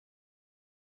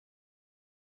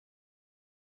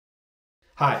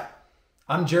Hi,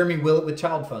 I'm Jeremy Willet with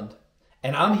ChildFund,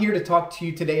 and I'm here to talk to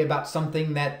you today about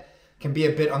something that can be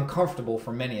a bit uncomfortable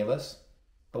for many of us,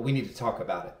 but we need to talk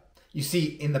about it. You see,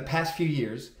 in the past few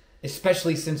years,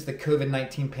 especially since the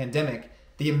COVID-19 pandemic,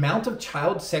 the amount of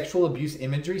child sexual abuse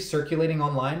imagery circulating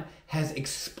online has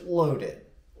exploded.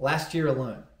 Last year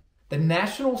alone, the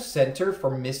National Center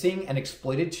for Missing and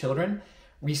Exploited Children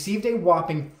received a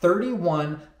whopping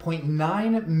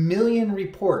 31.9 million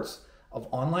reports of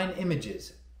online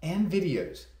images and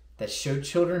videos that showed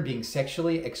children being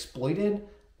sexually exploited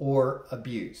or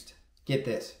abused. Get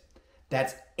this,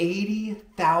 that's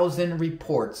 80,000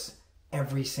 reports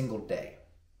every single day.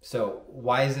 So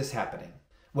why is this happening?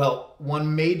 Well,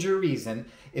 one major reason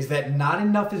is that not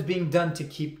enough is being done to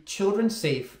keep children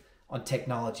safe on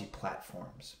technology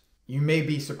platforms. You may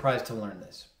be surprised to learn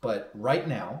this, but right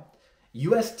now,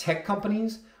 US tech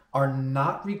companies are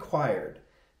not required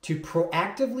to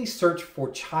proactively search for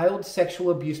child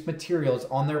sexual abuse materials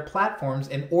on their platforms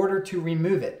in order to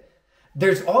remove it.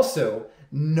 There's also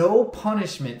no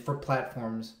punishment for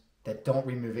platforms that don't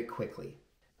remove it quickly.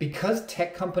 Because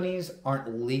tech companies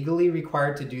aren't legally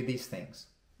required to do these things,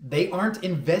 they aren't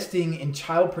investing in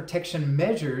child protection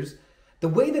measures the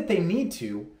way that they need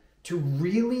to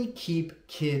really keep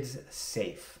kids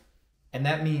safe. And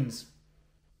that means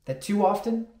that too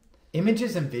often,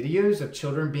 images and videos of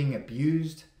children being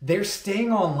abused, they're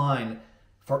staying online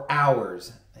for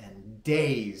hours and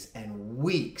days and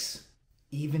weeks,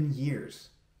 even years.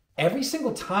 Every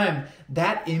single time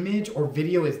that image or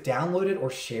video is downloaded or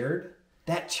shared,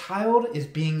 that child is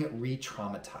being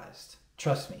re-traumatized.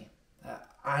 Trust me,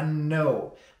 I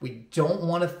know we don't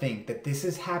want to think that this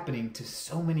is happening to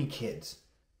so many kids,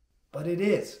 but it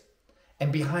is.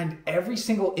 And behind every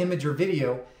single image or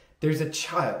video, there's a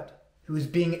child who is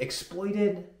being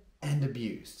exploited and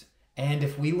abused. And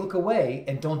if we look away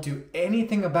and don't do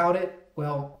anything about it,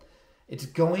 well, it's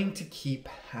going to keep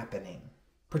happening.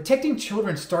 Protecting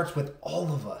children starts with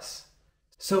all of us.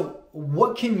 So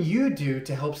what can you do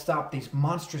to help stop these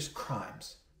monstrous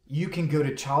crimes? You can go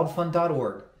to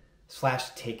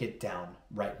childfund.org/takeitdown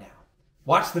right now.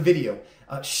 Watch the video,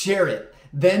 share it,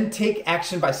 then take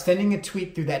action by sending a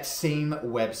tweet through that same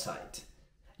website.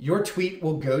 Your tweet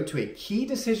will go to a key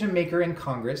decision maker in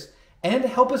Congress and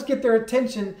help us get their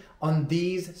attention on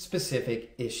these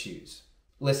specific issues.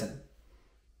 Listen,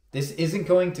 this isn't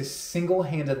going to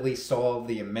single-handedly solve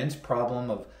the immense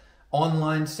problem of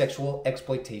online sexual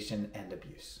exploitation and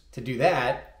abuse. To do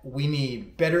that, we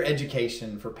need better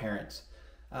education for parents,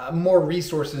 more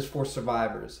resources for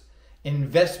survivors,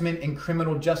 investment in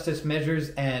criminal justice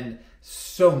measures, and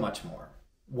so much more.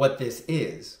 What this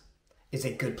is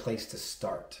a good place to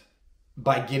start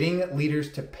by getting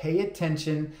leaders to pay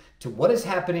attention to what is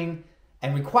happening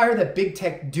and require that big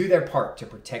tech do their part to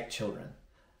protect children.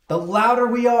 The louder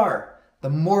we are, the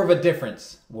more of a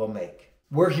difference we'll make.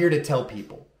 We're here to tell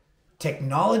people,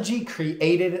 technology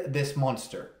created this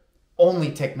monster.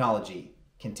 Only technology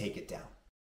can take it down.